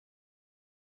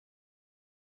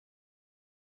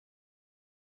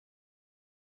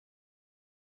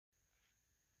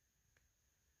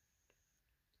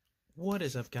What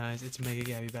is up, guys? It's Mega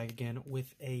Gabby back again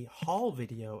with a haul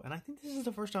video, and I think this is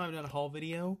the first time I've done a haul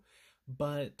video,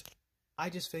 but I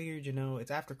just figured,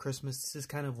 it's after Christmas. This is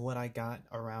kind of what I got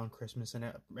around Christmas and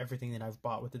everything that I've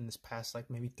bought within this past, like,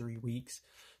 maybe 3 weeks.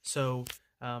 So,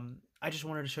 I just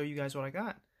wanted to show you guys what I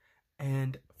got.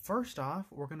 And first off,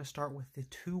 we're going to start with the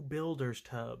 2 builders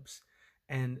tubs,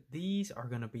 and these are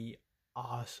going to be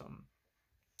awesome.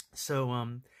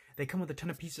 So, they come with a ton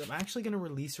of pieces. I'm actually going to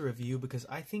release a review because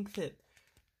I think that,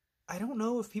 I don't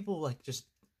know if people like just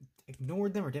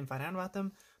ignored them or didn't find out about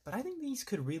them, but I think these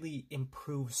could really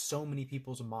improve so many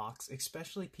people's mocks,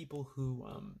 especially people who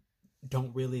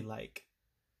don't really like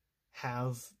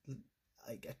have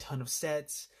like a ton of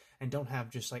sets and don't have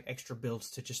just like extra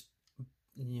builds to just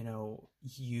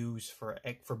use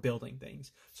for building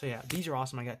things. So yeah, these are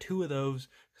awesome. I got 2 of those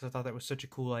because I thought that was such a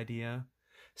cool idea.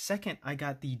 Second, I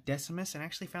got the Decimus, and I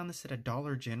actually found this at a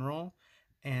Dollar General,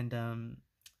 and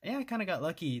yeah, I kind of got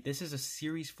lucky. This is a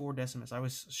Series 4 Decimus. I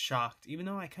was shocked. Even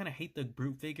though I kind of hate the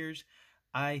brute figures,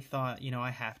 I thought,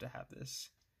 I have to have this.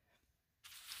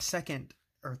 Second,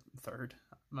 or third,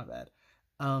 my bad,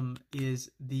 is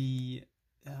the,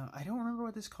 I don't remember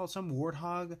what this is called, some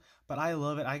Warthog, but I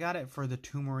love it. I got it for the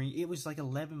 2 Marine. It was like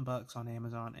 11 bucks on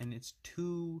Amazon, and it's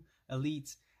 2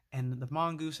 Elites. And the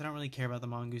Mongoose, I don't really care about the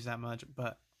Mongoose that much,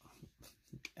 but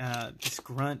this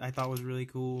Grunt I thought was really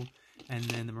cool. And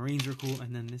then the Marines were cool.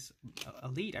 And then this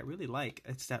Elite I really like.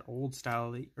 It's that old style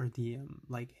Elite, or the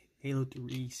like Halo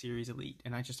 3 series Elite.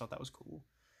 And I just thought that was cool.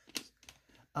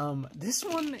 This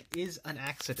one is an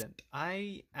accident.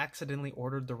 I accidentally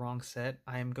ordered the wrong set.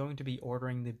 I am going to be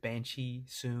ordering the Banshee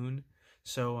soon.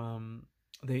 So,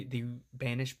 the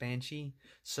Banished Banshee.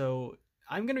 So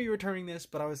I'm going to be returning this,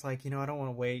 but I was like, I don't want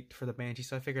to wait for the Banshee,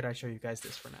 so I figured I'd show you guys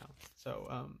this for now. So,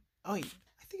 oh, I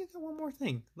think I got one more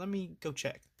thing. Let me go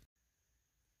check.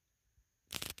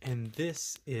 And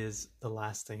this is the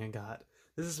last thing I got.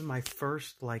 This is my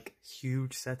first, like,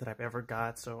 huge set that I've ever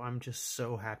got, so I'm just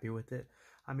so happy with it.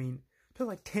 I mean, it took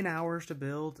like 10 hours to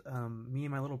build. Me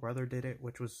and my little brother did it,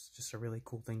 which was just a really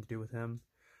cool thing to do with him.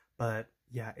 But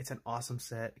yeah, it's an awesome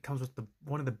set. It comes with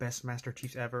one of the best Master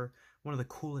Chiefs ever, one of the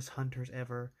coolest hunters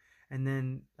ever, and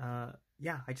then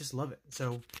yeah, I just love it.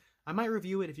 So I might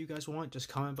review it if you guys want. Just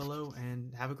comment below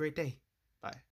and have a great day. Bye.